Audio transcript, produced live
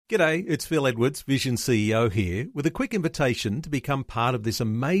G'day, it's Phil Edwards, Vision CEO here, with a quick invitation to become part of this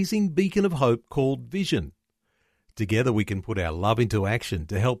amazing beacon of hope called Vision. Together we can put our love into action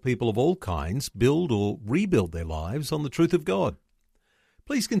to help people of all kinds build or rebuild their lives on the truth of God.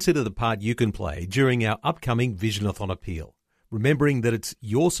 Please consider the part you can play during our upcoming Visionathon appeal, remembering that it's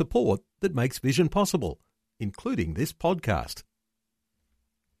your support that makes Vision possible, including this podcast.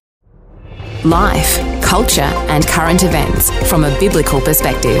 Life, culture and current events from a biblical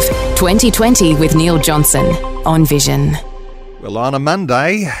perspective. 2020 with Neil Johnson on Vision. Well, on a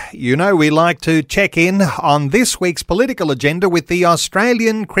Monday, you know we like to check in on this week's political agenda with the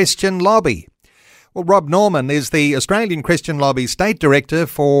Australian Christian Lobby. Well, Rob Norman is the Australian Christian Lobby State Director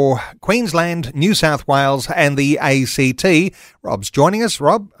for Queensland, New South Wales and the ACT. Rob's joining us.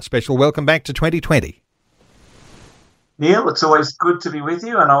 Rob, a special welcome back to 2020. Neil, it's always good to be with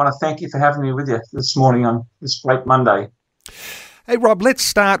you, and I want to thank you for having me with you this morning on this great Monday. Hey, Rob, let's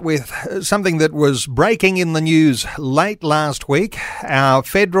start with something that was breaking in the news late last week. Our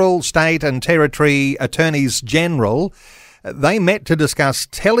federal, state and territory attorneys general, they met to discuss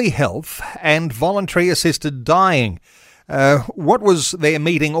telehealth and voluntary assisted dying. What was their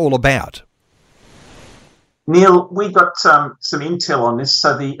meeting all about? Neil, we got some intel on this.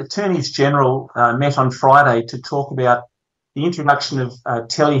 So the attorneys general met on Friday to talk about the introduction of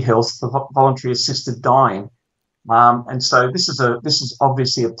telehealth for voluntary assisted dying. And so this is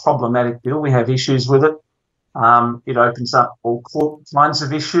obviously a problematic bill. We have issues with it. It opens up all kinds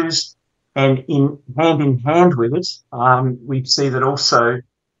of issues, and in hand with it, we see that also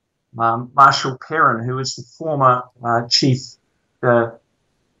Marshall Perrin, who is the former chief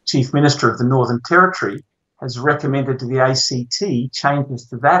minister of the Northern Territory, has recommended to the ACT changes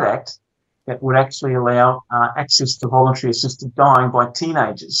to that act that would actually allow access to voluntary assisted dying by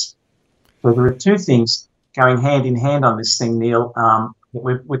teenagers. So there are two things going hand in hand on this thing, Neil.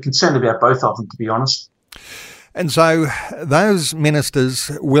 We're concerned about both of them, to be honest. And so those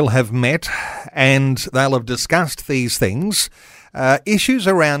ministers will have met and they'll have discussed these things. Issues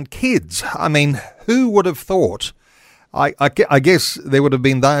around kids. I mean, who would have thought? I guess there would have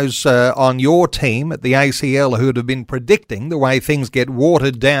been those on your team at the ACL who would have been predicting the way things get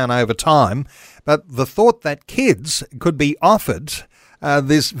watered down over time. But the thought that kids could be offered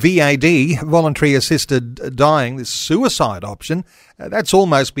this VAD, voluntary assisted dying, this suicide option, that's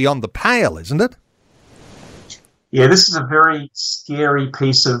almost beyond the pale, isn't it? Yeah, this is a very scary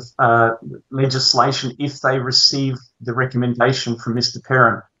piece of legislation if they receive the recommendation from Mr.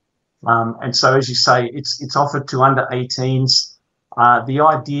 Perrin. And so, as you say, it's offered to under 18s. The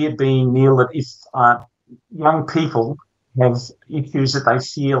idea being, Neil, that if young people have issues that they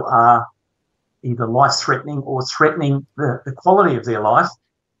feel are either life-threatening or threatening the quality of their life,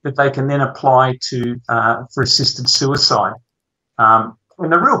 that they can then apply to for assisted suicide. And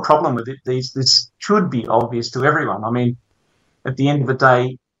the real problem with it, this should be obvious to everyone. I mean, at the end of the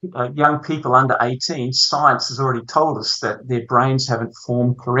day, young people under 18, science has already told us that their brains haven't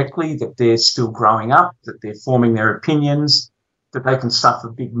formed correctly, that they're still growing up, that they're forming their opinions, that they can suffer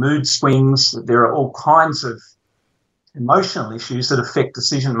big mood swings, that there are all kinds of emotional issues that affect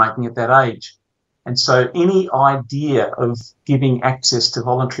decision-making at that age. And so any idea of giving access to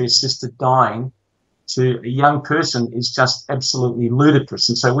voluntary assisted dying to a young person is just absolutely ludicrous.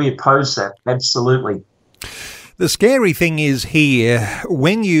 And so we oppose that, absolutely. The scary thing is here,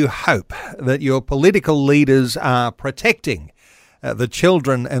 when you hope that your political leaders are protecting the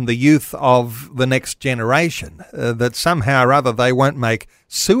children and the youth of the next generation, that somehow or other they won't make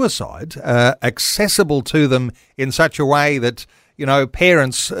suicide accessible to them in such a way that, you know,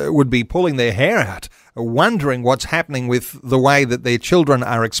 parents would be pulling their hair out, wondering what's happening with the way that their children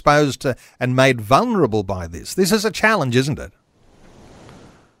are exposed to and made vulnerable by this. This is a challenge, isn't it?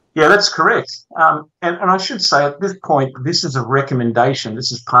 Yeah, that's correct. And I should say at this point, this is a recommendation.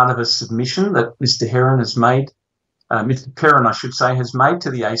 This is part of a submission that Mr. Perrin has made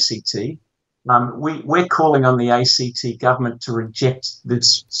to the ACT. We're calling on the ACT government to reject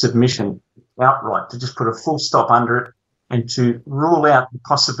this submission outright, to just put a full stop under it and to rule out the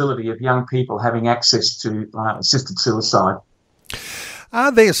possibility of young people having access to assisted suicide. Are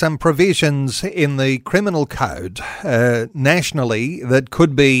there some provisions in the criminal code nationally that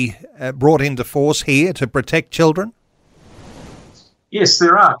could be brought into force here to protect children? Yes,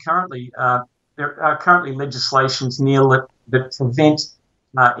 there are currently legislations, Neil, that prevent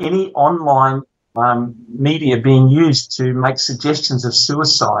any online media being used to make suggestions of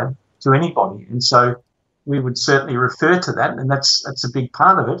suicide to anybody. And so we would certainly refer to that, and that's a big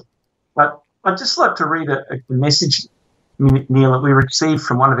part of it. But I'd just like to read a message, Neil, that we received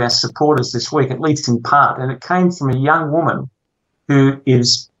from one of our supporters this week, at least in part, and it came from a young woman who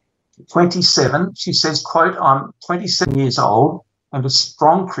is 27, she says, quote, "I'm 27 years old and a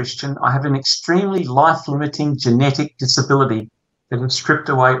strong Christian. I have an extremely life-limiting genetic disability that has stripped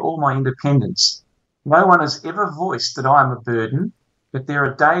away all my independence. No one has ever voiced that I am a burden, but there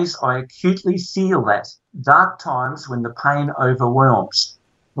are days I acutely feel that, dark times when the pain overwhelms.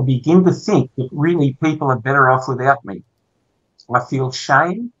 I begin to think that really people are better off without me. I feel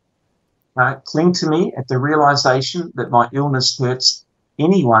shame cling to me at the realisation that my illness hurts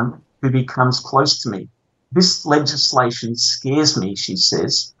anyone who becomes close to me. This legislation scares me," she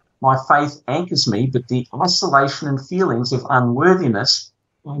says. "My faith anchors me, but the isolation and feelings of unworthiness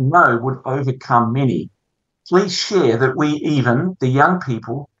I know would overcome many. Please share that we, even the young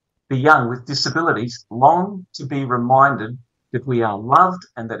people, the young with disabilities, long to be reminded that we are loved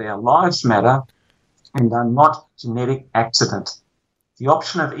and that our lives matter and are not genetic accident. The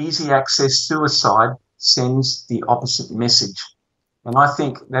option of easy access suicide sends the opposite message." And I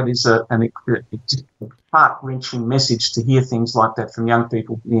think that is a heart-wrenching message to hear things like that from young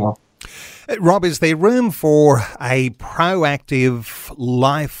people now. Rob, is there room for a proactive,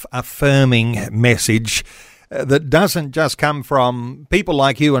 life-affirming message that doesn't just come from people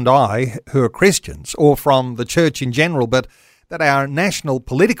like you and I who are Christians or from the church in general, but that our national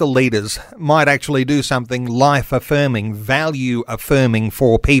political leaders might actually do something life-affirming, value-affirming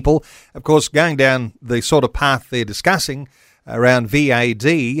for people? Of course, going down the sort of path they're discussing around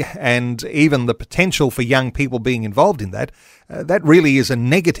VAD and even the potential for young people being involved in that, that really is a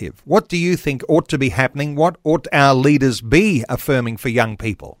negative. What do you think ought to be happening? What ought our leaders be affirming for young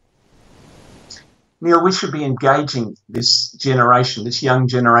people? Neil, we should be engaging this generation, this young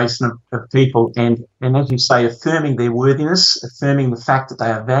generation of people, and as you say, affirming their worthiness, affirming the fact that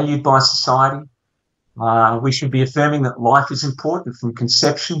they are valued by society. We should be affirming that life is important from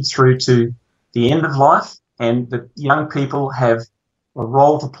conception through to the end of life, and that young people have a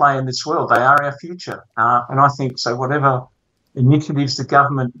role to play in this world. They are our future. And I think so whatever initiatives the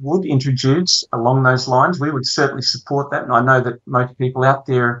government would introduce along those lines, we would certainly support that. And I know that most people out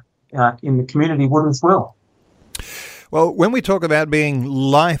there in the community would as well. Well, when we talk about being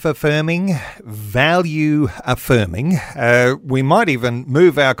life-affirming, value-affirming, we might even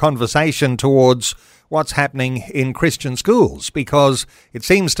move our conversation towards what's happening in Christian schools, because it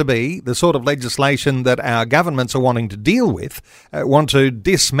seems to be the sort of legislation that our governments are wanting to deal with, want to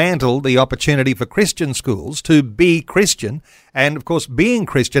dismantle the opportunity for Christian schools to be Christian. And of course, being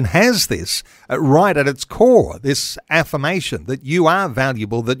Christian has this right at its core, this affirmation that you are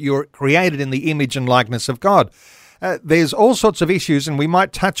valuable, that you're created in the image and likeness of God. There's all sorts of issues, and we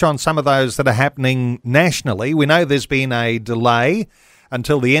might touch on some of those that are happening nationally. We know there's been a delay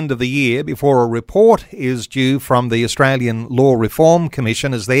until the end of the year before a report is due from the Australian Law Reform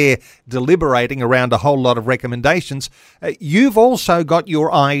Commission as they're deliberating around a whole lot of recommendations. You've also got your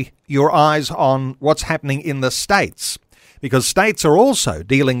eyes on what's happening in the states, because states are also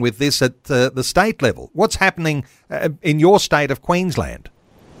dealing with this at the state level. What's happening in your state of Queensland?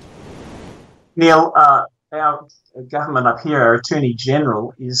 Neil, our government up here, our Attorney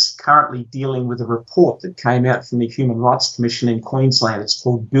General, is currently dealing with a report that came out from the Human Rights Commission in Queensland. It's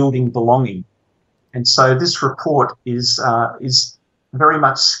called Building Belonging. And so this report is very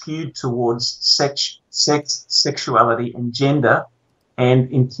much skewed towards sex, sexuality and gender and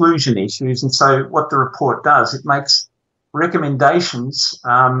inclusion issues. And so what the report does, it makes recommendations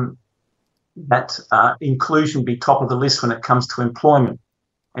that inclusion be top of the list when it comes to employment.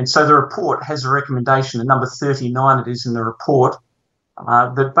 And so the report has a recommendation, the number 39 it is in the report,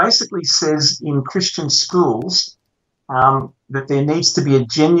 that basically says in Christian schools that there needs to be a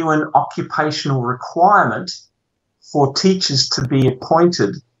genuine occupational requirement for teachers to be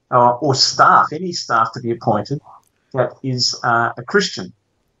appointed, or staff, any staff to be appointed, that is a Christian.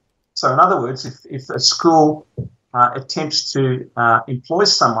 So in other words, if a school attempts to employ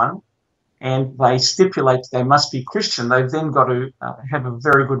someone and they stipulate they must be Christian, they've then got to have a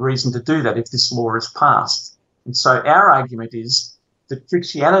very good reason to do that if this law is passed. And so our argument is that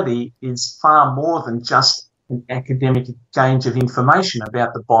Christianity is far more than just an academic exchange of information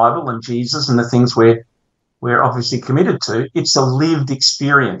about the Bible and Jesus and the things we're obviously committed to. It's a lived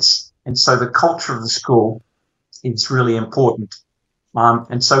experience. And so the culture of the school is really important.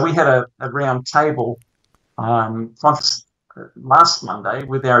 And so we had a round table conference last Monday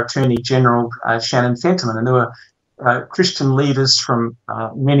with our Attorney General, Shannon Fentiman, and there were Christian leaders from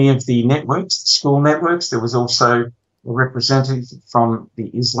many of the networks, school networks. There was also a representative from the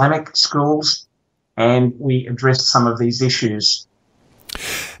Islamic schools, and we addressed some of these issues.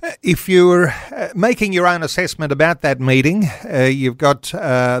 If you're making your own assessment about that meeting, you've got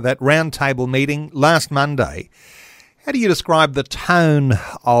that roundtable meeting last Monday. How do you describe the tone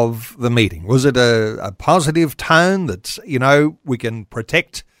of the meeting? Was it a positive tone that, we can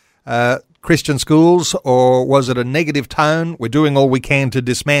protect Christian schools, or was it a negative tone? We're doing all we can to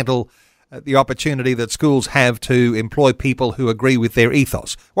dismantle the opportunity that schools have to employ people who agree with their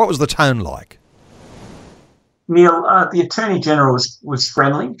ethos. What was the tone like? Neil, the Attorney General was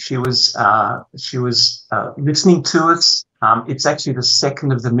friendly. She was listening to us. It's actually the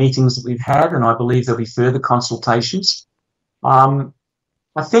second of the meetings that we've had, and I believe there'll be further consultations.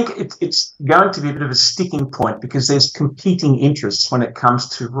 I think it's going to be a bit of a sticking point because there's competing interests when it comes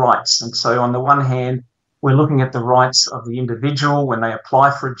to rights. And so on the one hand, we're looking at the rights of the individual when they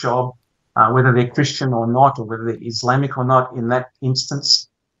apply for a job, whether they're Christian or not, or whether they're Islamic or not in that instance.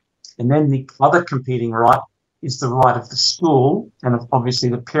 And then the other competing right is the right of the school and obviously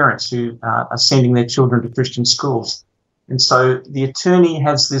the parents who are sending their children to Christian schools. And so the attorney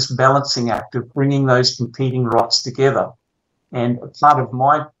has this balancing act of bringing those competing rights together. And part of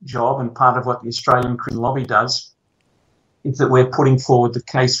my job and part of what the Australian Christian Lobby does is that we're putting forward the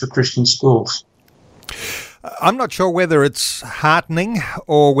case for Christian schools. I'm not sure whether it's heartening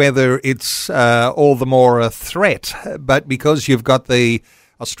or whether it's all the more a threat, but because you've got the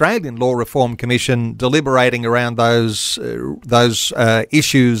Australian Law Reform Commission deliberating around those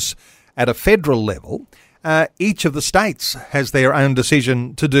issues at a federal level, each of the states has their own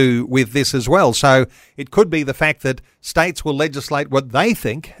decision to do with this as well. So it could be the fact that states will legislate what they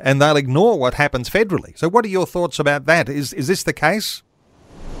think and they'll ignore what happens federally. So what are your thoughts about that? Is this the case?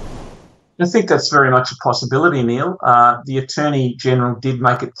 I think that's very much a possibility, Neil. The Attorney General did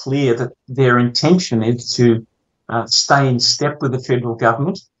make it clear that their intention is to stay in step with the federal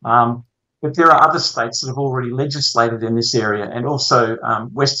government. But there are other states that have already legislated in this area, and also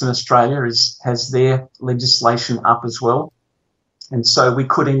Western Australia has their legislation up as well. And so we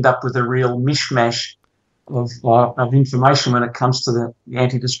could end up with a real mishmash of information when it comes to the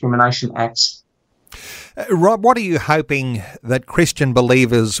Anti-Discrimination Acts. Rob, what are you hoping that Christian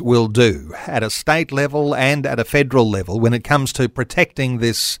believers will do at a state level and at a federal level when it comes to protecting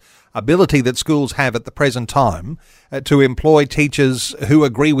this ability that schools have at the present time to employ teachers who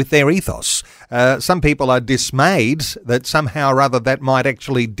agree with their ethos? Some people are dismayed that somehow or other that might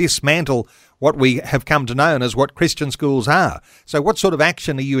actually dismantle what we have come to know as what Christian schools are. So what sort of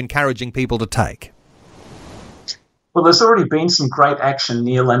action are you encouraging people to take? Well, there's already been some great action,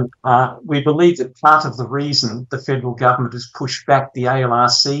 Neil, and we believe that part of the reason the federal government has pushed back the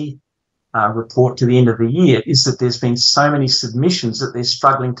ALRC report to the end of the year is that there's been so many submissions that they're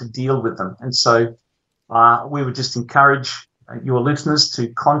struggling to deal with them. And so we would just encourage your listeners to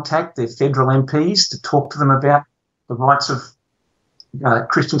contact their federal MPs to talk to them about the rights of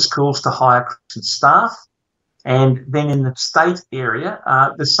Christian schools to hire Christian staff. And then in the state area,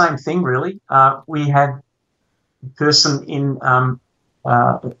 the same thing really. We had a person in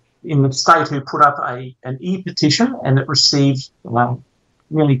the state who put up an e-petition, and it received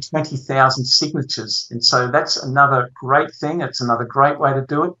nearly 20,000 signatures. And so that's another great thing. It's another great way to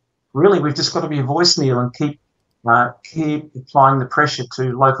do it. Really, we've just got to be a voice, Neil, and keep applying the pressure to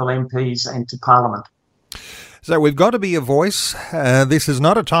local MPs and to Parliament. So we've got to be a voice. This is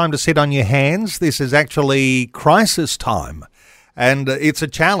not a time to sit on your hands. This is actually crisis time. And it's a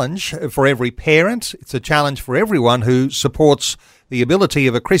challenge for every parent. It's a challenge for everyone who supports the ability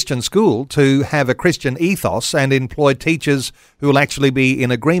of a Christian school to have a Christian ethos and employ teachers who will actually be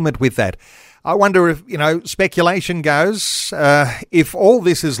in agreement with that. I wonder if, speculation goes, if all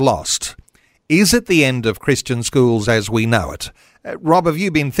this is lost, is it the end of Christian schools as we know it? Rob, have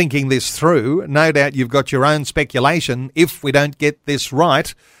you been thinking this through? No doubt you've got your own speculation. If we don't get this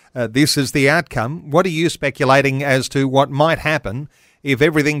right, this is the outcome. What are you speculating as to what might happen if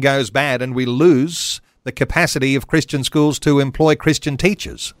everything goes bad and we lose the capacity of Christian schools to employ Christian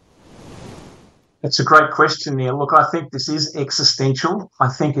teachers? That's a great question, Neil. Look, I think this is existential. I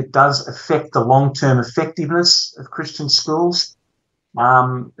think it does affect the long-term effectiveness of Christian schools.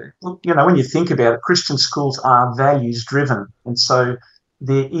 Look, when you think about it, Christian schools are values-driven, and so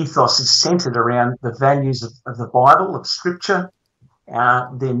their ethos is centred around the values of the Bible, of Scripture.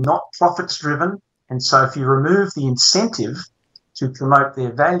 They're not profits-driven, and so if you remove the incentive to promote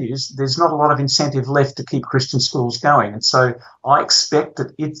their values, there's not a lot of incentive left to keep Christian schools going. And so I expect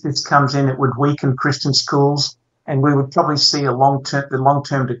that if this comes in, it would weaken Christian schools, and we would probably see the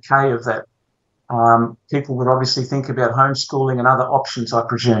long-term decay of that. People would obviously think about homeschooling and other options, I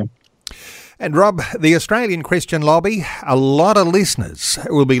presume. And Rob, the Australian Christian Lobby, a lot of listeners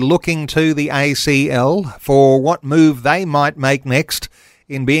will be looking to the ACL for what move they might make next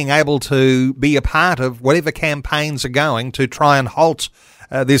in being able to be a part of whatever campaigns are going to try and halt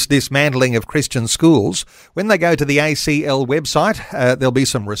this dismantling of Christian schools. When they go to the ACL website, there'll be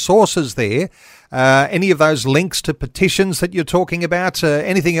some resources there. Any of those links to petitions that you're talking about?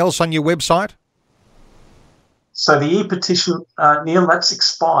 Anything else on your website? So the e-petition, Neil, that's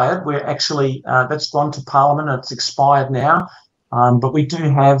expired. We're actually, that's gone to Parliament. It's expired now. But we do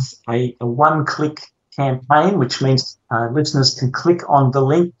have a one-click campaign, which means listeners can click on the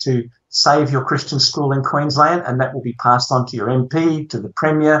link to Save Your Christian School in Queensland, and that will be passed on to your MP, to the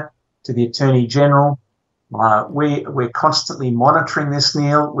Premier, to the Attorney General. We're constantly monitoring this,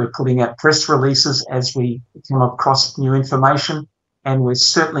 Neil. We're putting out press releases as we come across new information, and we're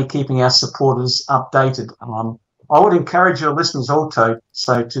certainly keeping our supporters updated. I would encourage your listeners also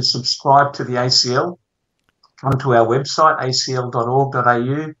to subscribe to the ACL, come to our website,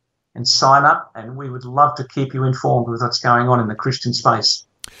 acl.org.au, and sign up, and we would love to keep you informed with what's going on in the Christian space.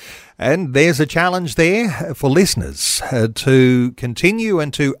 And there's a challenge there for listeners to continue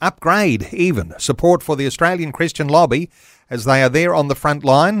and to upgrade even support for the Australian Christian Lobby as they are there on the front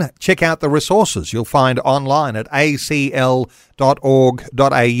line. Check out the resources you'll find online at acl.org.au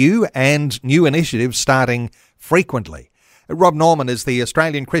and new initiatives starting frequently. Rob Norman is the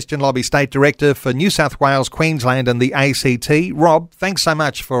Australian Christian Lobby State Director for New South Wales, Queensland and the ACT. Rob, thanks so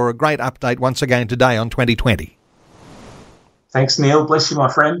much for a great update once again today on 2020. Thanks, Neil. Bless you,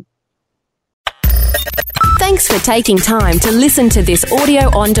 my friend. Thanks for taking time to listen to this audio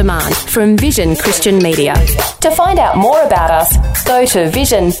on demand from Vision Christian Media. To find out more about us, go to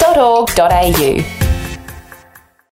vision.org.au.